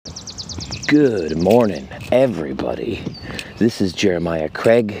Good morning, everybody. This is Jeremiah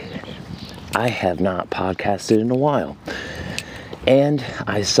Craig. I have not podcasted in a while. And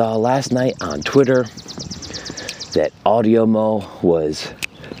I saw last night on Twitter that AudioMo was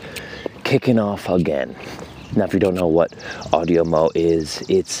kicking off again. Now, if you don't know what AudioMo is,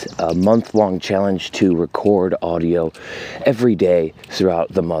 it's a month-long challenge to record audio every day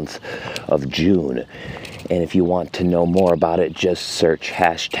throughout the month of June. And if you want to know more about it, just search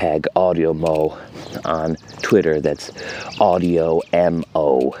hashtag AudioMo on Twitter. That's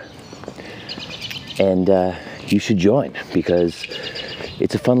AudioMO. And you should join because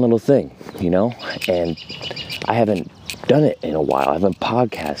it's a fun little thing, you know? And I haven't done it in a while. I haven't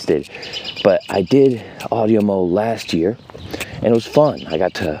podcasted, but I did AudioMo last year, and it was fun. I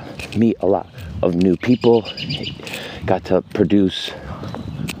got to meet a lot of new people, got to produce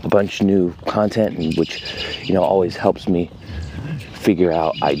a bunch of new content, which, you know, always helps me figure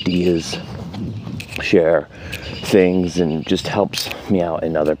out ideas, share things, and just helps me out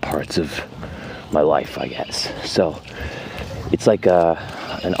in other parts of my life, I guess. So it's like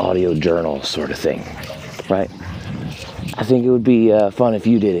an audio journal sort of thing, right? I think it would be fun if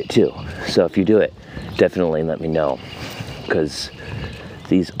you did it too. So if you do it, definitely let me know, because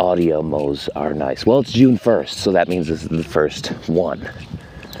these AudioMos are nice. Well, it's June 1st, so that means this is the first one.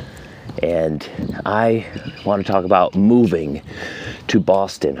 And I want to talk about moving to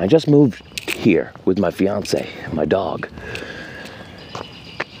Boston. I just moved here with my fiance, my dog.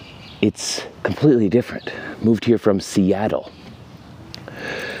 It's completely different. Moved here from Seattle.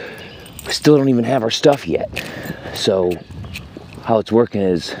 We still don't even have our stuff yet. So how it's working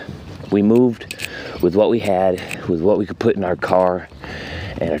is we moved with what we had, with what we could put in our car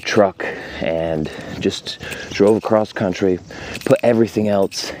and a truck, and just drove across country, put everything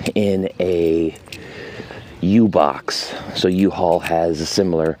else in a U-Box. So U-Haul has a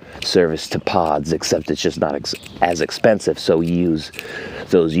similar service to Pods, except it's just not as expensive. So we use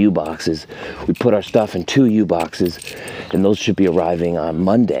those U-Boxes. We put our stuff in 2 U-Boxes, and those should be arriving on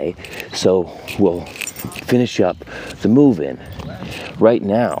Monday. So we'll finish up the move-in. Right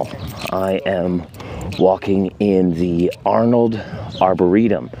now, I am walking in the Arnold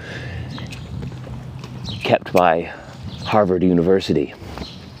Arboretum, kept by Harvard University,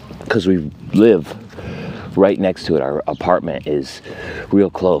 because we live right next to it. Our apartment is real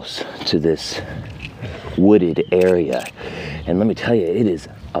close to this wooded area, and let me tell you, it is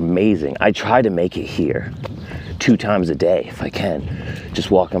amazing. I try to make it here 2 times a day if I can, just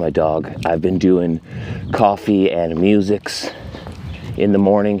walking my dog. I've been doing coffee and musics in the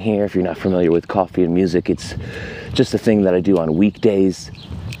morning here. If you're not familiar with coffee and music, it's just a thing that I do on weekdays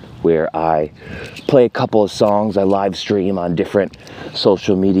where I play a couple of songs. I live stream on different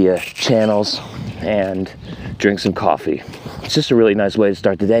social media channels and drink some coffee. It's just a really nice way to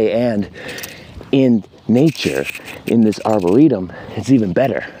start the day, and in nature, in this arboretum, it's even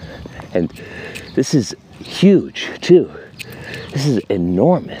better. And this is huge too. This is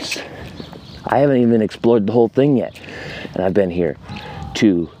enormous. I haven't even explored the whole thing yet, and I've been here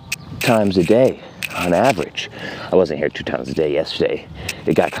 2 times a day on average. I wasn't here 2 times a day yesterday.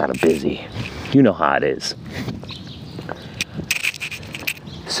 It got kind of busy. You know how it is.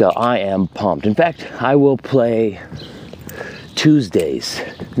 So I am pumped. In fact, I will play Thursdays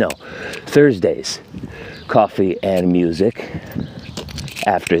coffee and music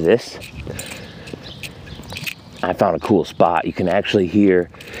after this. I found a cool spot. You can actually hear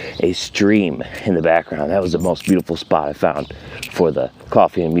a stream in the background. That was the most beautiful spot I found for the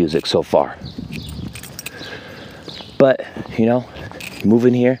coffee and music so far. But, you know,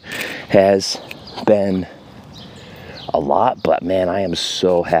 moving here has been a lot, but man, I am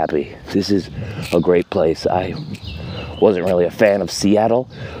so happy. This is a great place. I wasn't really a fan of Seattle,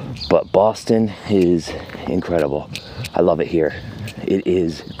 but Boston is incredible. I love it here. It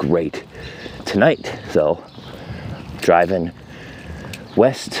is great. Tonight, though, driving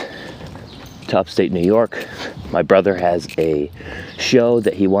west to upstate New York. My brother has a show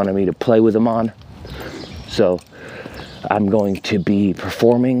that he wanted me to play with him on. So I'm going to be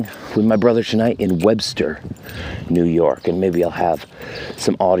performing with my brother tonight in Webster, New York. And maybe I'll have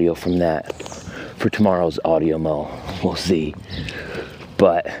some audio from that for tomorrow's AudioMo. We'll see.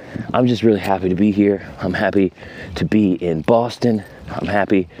 But I'm just really happy to be here. I'm happy to be in Boston. I'm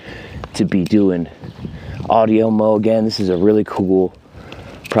happy to be doing AudioMo again. This is a really cool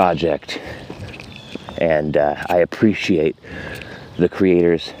project, and I appreciate the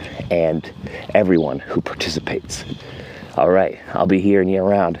creators and everyone who participates. All right, I'll be here and you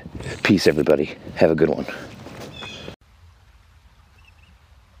around. Peace, everybody. Have a good one.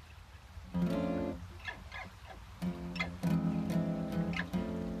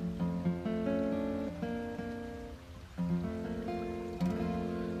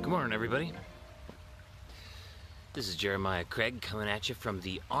 Good morning, everybody. This is Jeremiah Craig coming at you from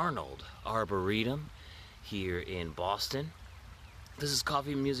the Arnold Arboretum here in Boston. This is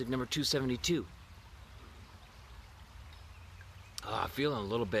Coffee Music number 272. I'm feeling a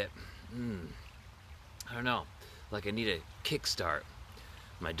little bit, I don't know, like I need a kickstart.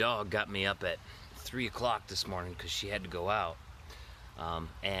 My dog got me up at 3 o'clock this morning because she had to go out.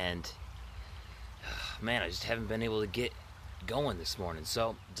 Man, I just haven't been able to get going this morning.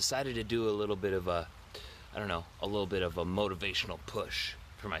 So decided to do a little bit of a motivational push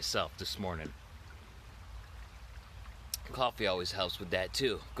for myself this morning. Coffee always helps with that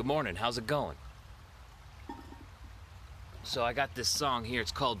too. Good morning, how's it going? So I got this song here,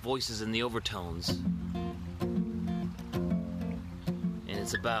 it's called Voices in the Overtones. And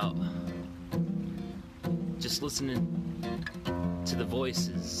it's about just listening to the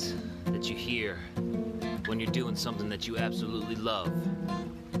voices that you hear when you're doing something that you absolutely love.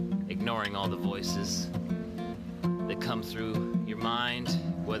 Ignoring all the voices that come through your mind,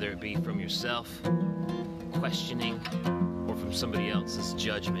 whether it be from yourself, questioning, or from somebody else's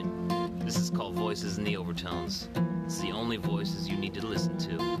judgment. This is called Voices in the Overtones. It's the only voices you need to listen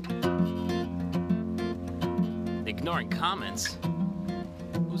to. Ignoring comments?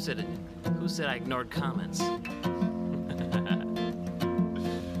 Who said it? Who said I ignored comments?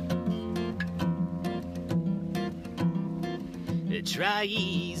 Try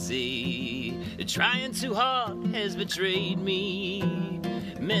easy, trying too hard has betrayed me.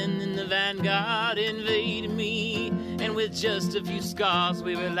 Men in the vanguard invade me, and with just a few scars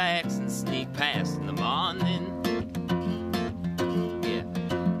we relax and sneak past in the morning. Yeah,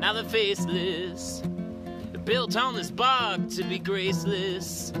 now the faceless, built on this bark to be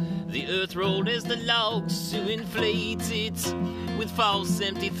graceless. The earth rolled as the logs to inflate it. With false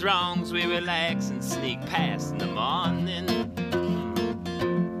empty throngs we relax and sneak past in the morning.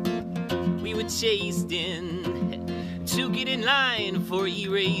 We were chased in to get in line for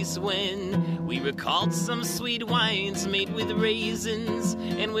e-race when we recalled some sweet wines made with raisins,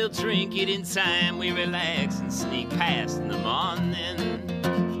 and we'll drink it in time. We relax and sneak past in the morning.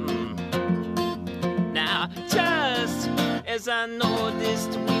 Now, just as I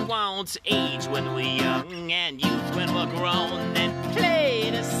noticed, we won't age when we're young and youth when we're grown, and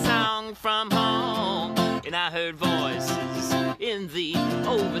played a song from home, and I heard voices in the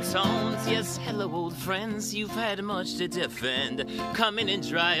overtones. Yes, hello old friends, you've had much to defend. Come in and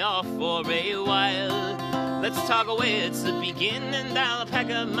dry off for a while. Let's talk where to begin, and I'll pack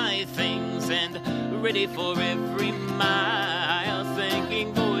up my things and ready for every mile.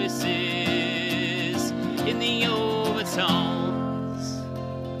 Thanking voices in the overtones.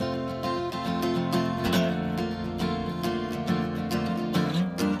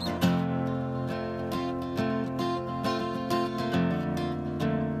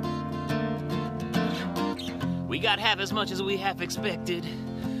 We got half as much as we half expected,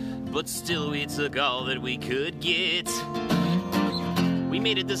 but still we took all that we could get. We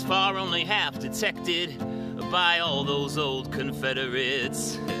made it this far only half detected by all those old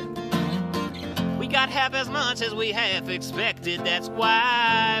Confederates. We got half as much as we half expected, that's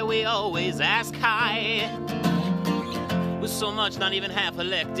why we always ask high. With so much not even half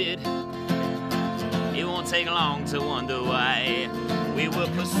elected, it won't take long to wonder why. We were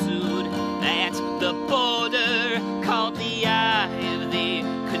pursued at the border, called the eye of the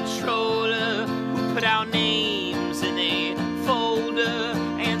controller, who put our names in a folder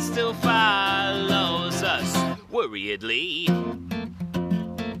and still follows us worriedly.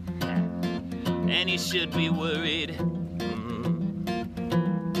 And he should be worried.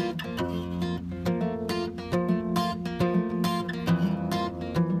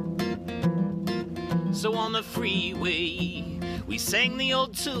 So on the freeway, we sang the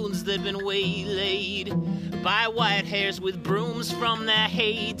old tunes that'd been waylaid by white hairs with brooms from their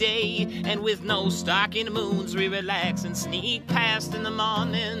heyday. And with no stocking moons, we relax and sneak past in the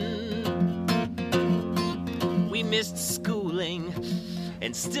morning. We missed schooling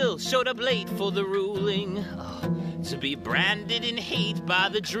and still showed up late for the ruling. To be branded in hate by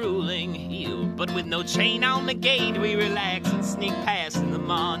the drooling. Ew. But with no chain on the gate, we relax and sneak past in the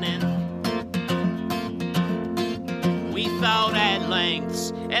morning. We thought at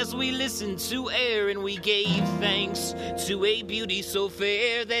lengths as we listened to air, and we gave thanks to a beauty so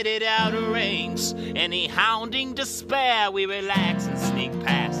fair that it outranks any hounding despair. We relax and sneak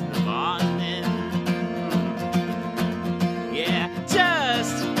past in the morning. Yeah,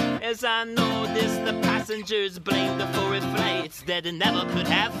 just as I noticed, the passengers blamed the forward flights that never could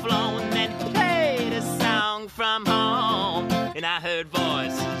have flown, and played a song from home. And I heard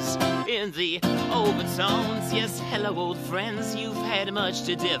voices in the overtones. Yes, hello old friends, you've had much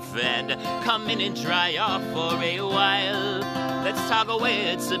to defend. Come in and dry off for a while. Let's talk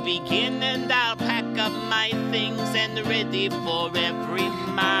where to begin, and I'll pack up my things and ready for every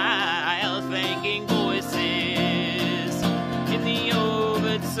mile. Thanking voices in the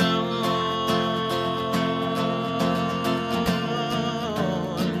overtones.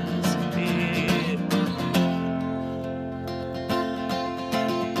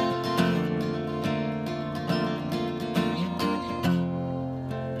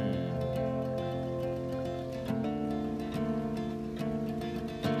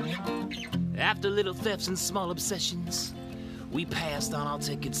 After little thefts and small obsessions, we passed on our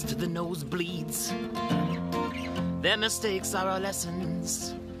tickets to the nosebleeds. Their mistakes are our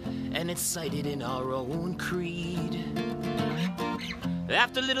lessons, and it's cited in our own creed.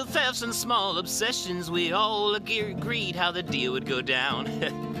 After little thefts and small obsessions, we all agreed how the deal would go down.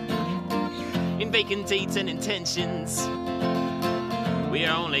 In vacant dates and intentions, we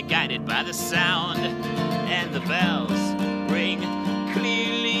are only guided by the sound, and the bells ring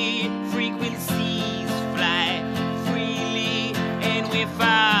clearly. Frequencies fly freely, and we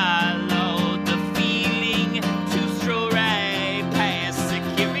follow the feeling to stroll right past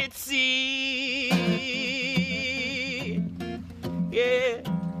security. Yeah.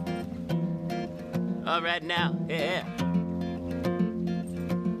 All right now, yeah.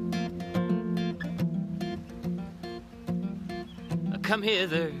 Come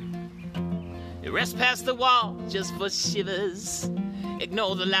hither. Rest past the wall just for shivers.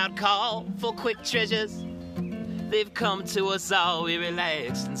 Ignore the loud call for quick treasures. They've come to us all. We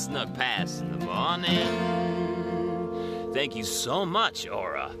relaxed and snuck past in the morning. Thank you so much,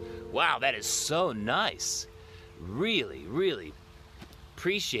 Aura. Wow, that is so nice. Really, really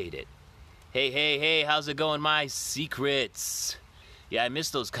appreciate it. Hey, how's it going, my secrets? Yeah, I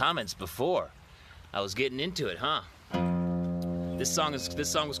missed those comments before. I was getting into it, huh? This song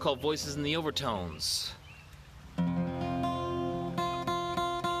was called Voices in the Overtones.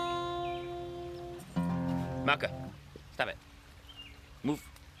 Maka, stop it. Move.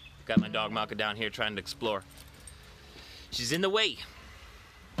 Got my dog Maka down here trying to explore. She's in the way.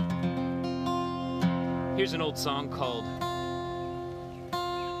 Here's an old song called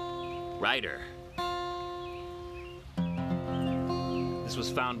Rider. This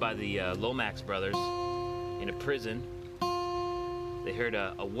was found by the Lomax brothers in a prison. They heard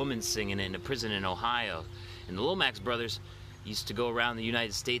a woman singing in a prison in Ohio. And the Lomax brothers used to go around the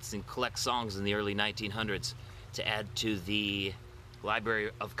United States and collect songs in the early 1900s to add to the Library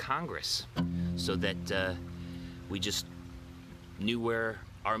of Congress, so that we just knew where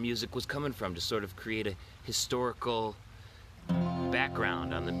our music was coming from, to sort of create a historical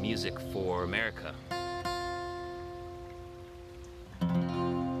background on the music for America.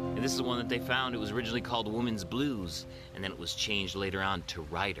 And this is one that they found. It was originally called Woman's Blues, and then it was changed later on to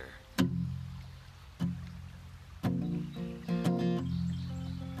Rider.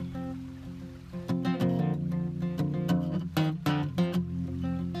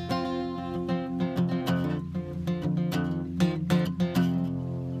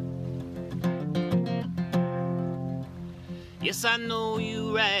 Yes, I know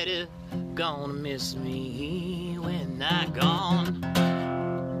you, Rider, gonna miss me when I'm gone.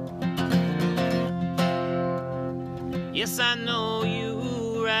 Yes, I know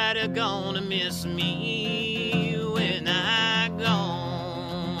you, Rider, gonna miss me when I'm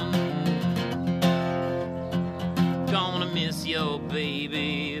gone. Gonna miss your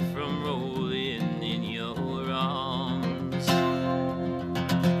baby from rolling in your arms.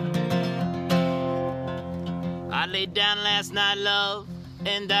 I laid down last night, love,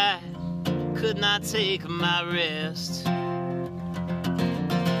 and I could not take my rest.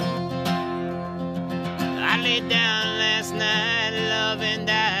 I laid down last night, love, and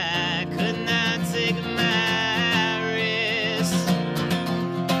I could not take my rest.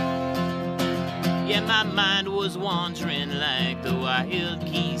 Yeah, my mind was wandering like the wild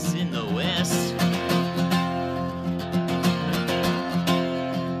geese in the west.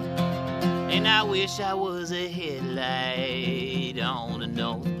 And I wish I was a headlight on a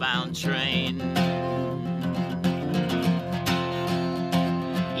northbound train.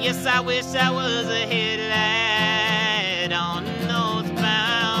 Yes, I wish I was a headlight on a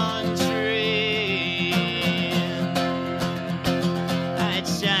northbound train. I'd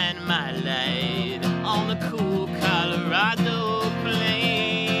shine my light on the cool Colorado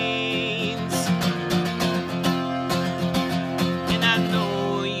plains. And I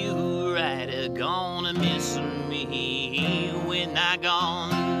know you, Rider, gonna miss me when I'm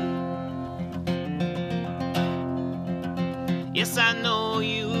gone. Yes, I know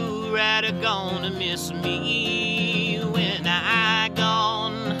you, gonna miss me when I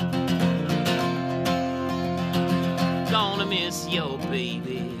gone. Gonna miss your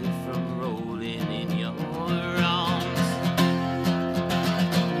baby from rolling in your arms.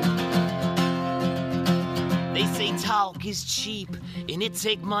 They say talk is cheap and it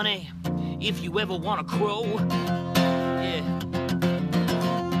take money if you ever wanna crow. Yeah.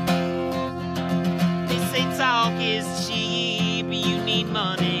 They say talk is cheap, you need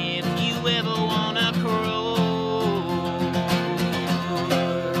money if you ever wanna crow.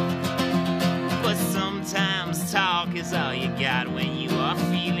 But sometimes talk is all you got when you are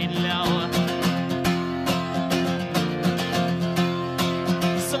feeling low.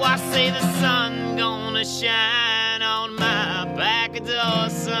 So I say the sun gonna shine on my back door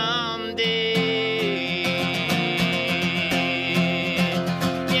someday.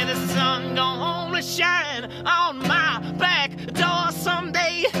 Yeah, the sun gonna shine on my back door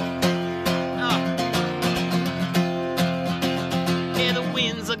someday. Yeah, the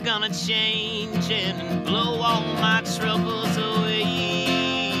winds are gonna change and blow all my troubles away.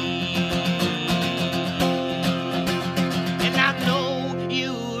 And I know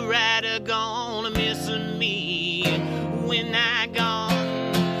you right are gonna miss me when I gone.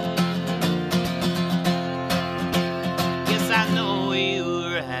 Yes, I know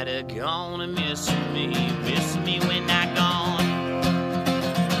you right are gonna miss me when I gone.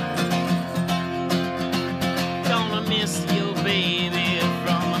 Gonna miss your baby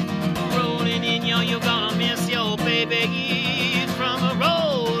from rolling in your. You're gonna miss your baby from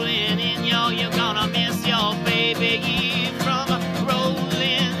rolling in your. You're gonna miss your baby from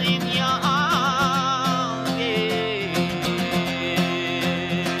rolling in your arms. Yeah.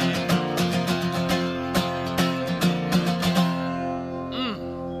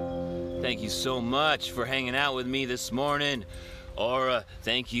 Thank you so much for hanging out with me this morning. Aura,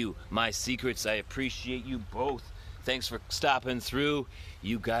 thank you. My secrets, I appreciate you both. Thanks for stopping through.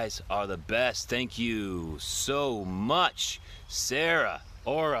 You guys are the best. Thank you so much. Sarah,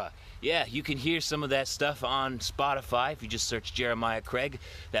 Aura. Yeah, you can hear some of that stuff on Spotify if you just search Jeremiah Craig.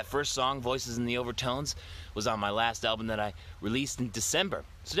 That first song, Voices in the Overtones, was on my last album that I released in December.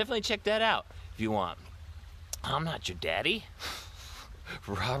 So definitely check that out if you want. I'm not your daddy.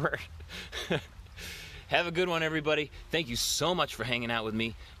 Robert. Have a good one, everybody. Thank you so much for hanging out with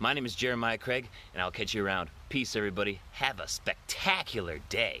me. My name is Jeremiah Craig, and I'll catch you around. Peace, everybody. Have a spectacular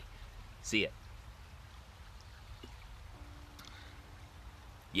day. See ya.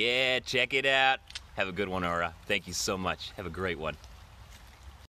 Yeah, check it out. Have a good one, Aura. Thank you so much. Have a great one.